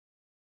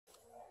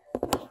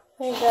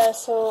Hey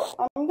guys, so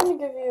I'm gonna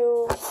give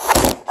you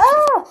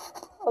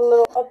a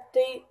little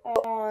update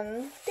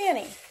on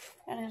Danny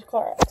and his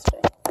car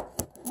accident.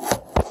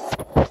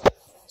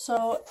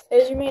 So,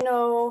 as you may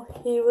know,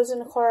 he was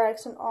in a car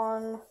accident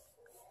on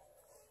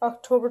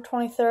October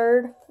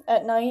 23rd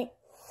at night,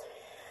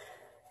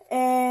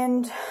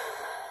 and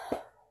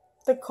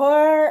the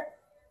car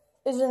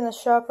is in the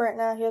shop right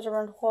now. He has a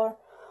rental car,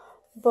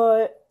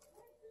 but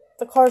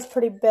the car is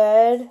pretty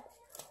bad.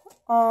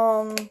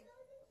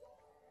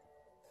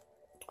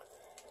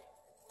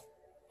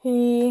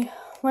 He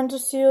went to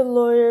see a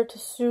lawyer to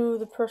sue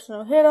the person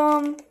who hit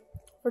him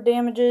for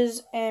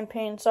damages and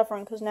pain and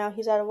suffering because now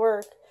he's out of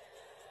work.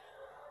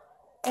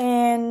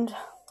 And,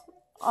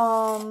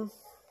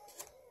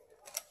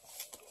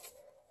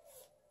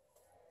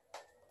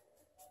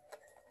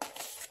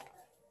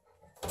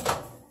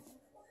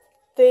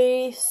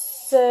 they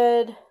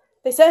sent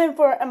him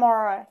for an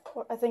MRI.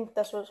 I think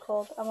that's what it's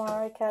called.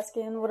 MRI, CAT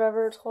scan,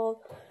 whatever it's called.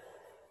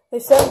 They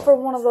sent him for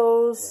one of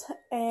those,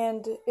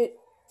 and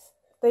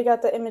they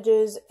got the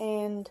images,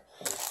 and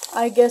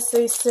I guess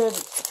they said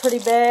pretty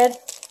bad.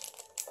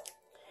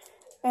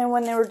 And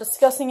when they were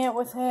discussing it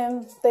with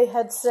him, they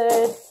had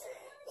said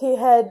he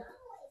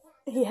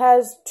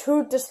has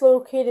 2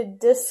 dislocated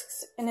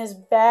discs in his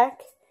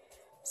back.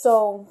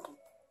 So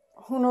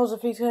who knows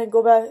if he's gonna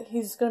go back?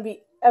 He's gonna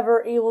be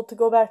ever able to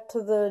go back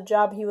to the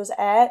job he was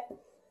at.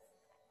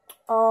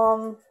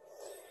 But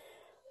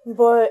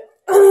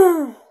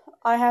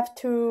I have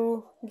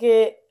to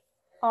get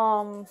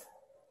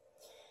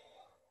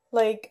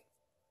like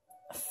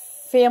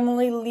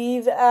family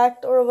leave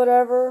act or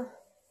whatever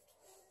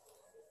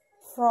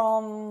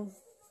from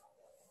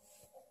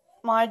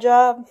my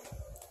job.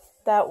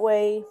 That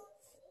way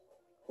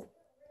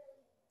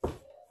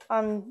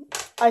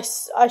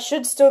I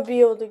should still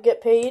be able to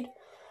get paid,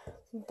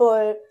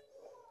 but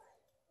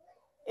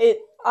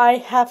I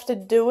have to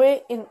do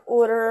it in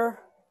order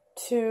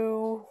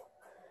to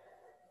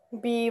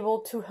be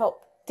able to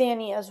help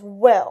Danny as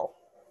well.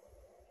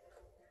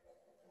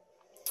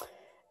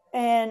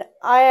 And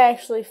I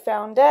actually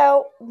found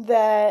out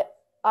that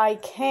I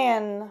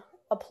can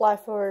apply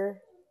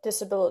for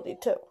disability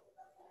too.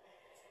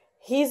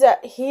 He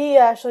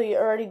actually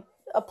already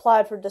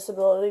applied for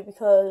disability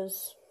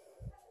because,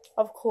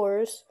 of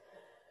course,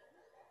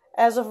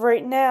 as of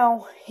right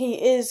now, he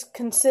is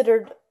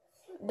considered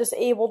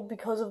disabled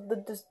because of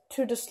the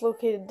 2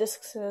 dislocated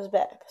discs in his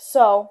back.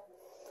 So,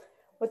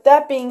 with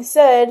that being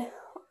said,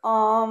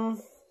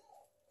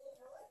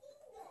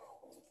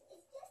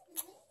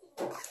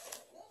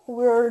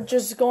 we're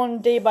just going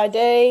day by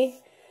day,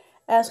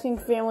 asking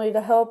family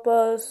to help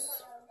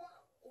us.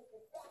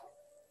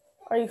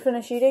 Are you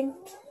finished eating?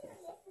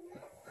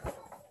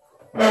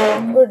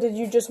 Or did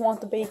you just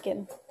want the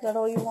bacon? Is that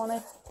all you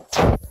wanted?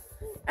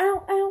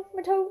 Ow, ow,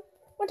 my toe,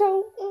 my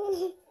toe.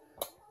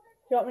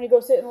 You want me to go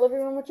sit in the living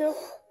room with you?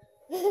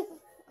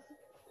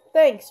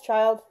 Thanks,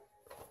 child.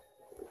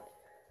 You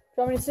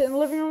want me to sit in the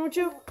living room with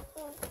you?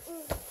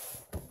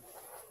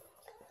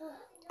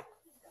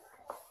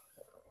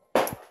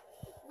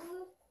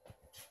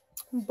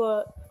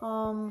 But,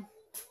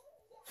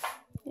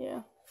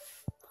 yeah.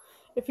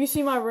 If you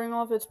see my ring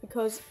off, it's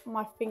because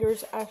my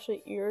finger's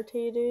actually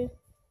irritated.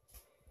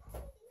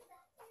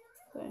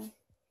 Okay.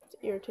 It's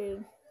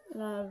irritated.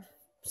 And I have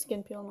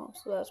skin peeling off,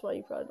 so that's why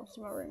you probably don't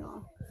see my ring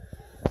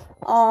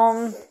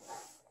on.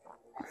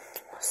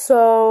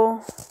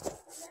 So,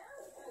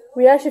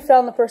 we actually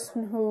found the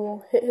person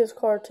who hit his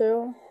car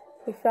too.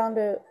 We found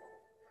it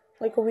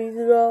like a week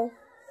ago,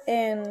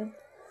 and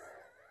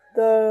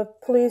the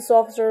police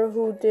officer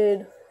who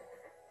did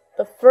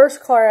the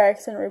first car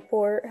accident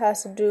report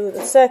has to do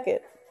the second,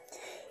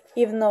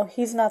 even though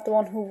he's not the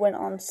one who went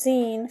on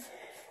scene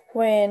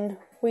when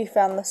we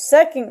found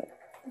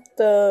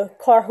the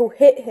car who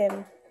hit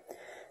him.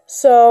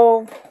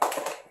 So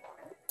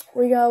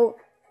we gotta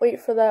wait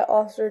for that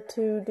officer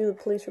to do the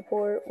police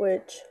report,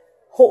 which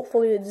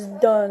hopefully it's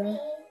done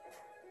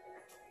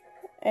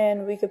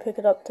and we could pick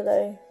it up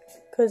today,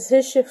 because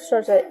his shift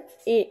starts at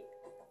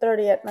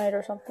 8:30 at night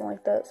or something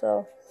like that,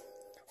 so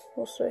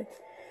we'll see.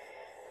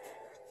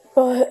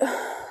 But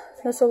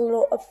that's a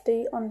little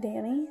update on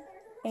Danny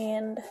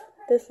and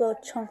this little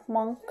chunk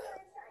monk.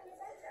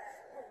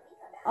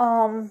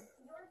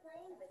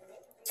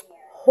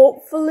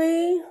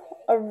 Hopefully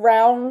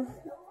around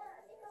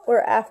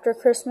or after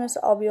Christmas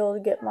I'll be able to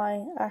get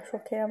my actual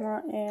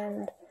camera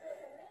and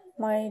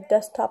my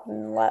desktop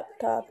and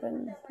laptop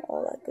and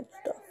all that good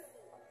stuff.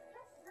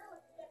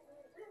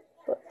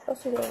 But I'll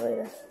see you guys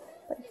later.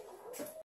 Bye.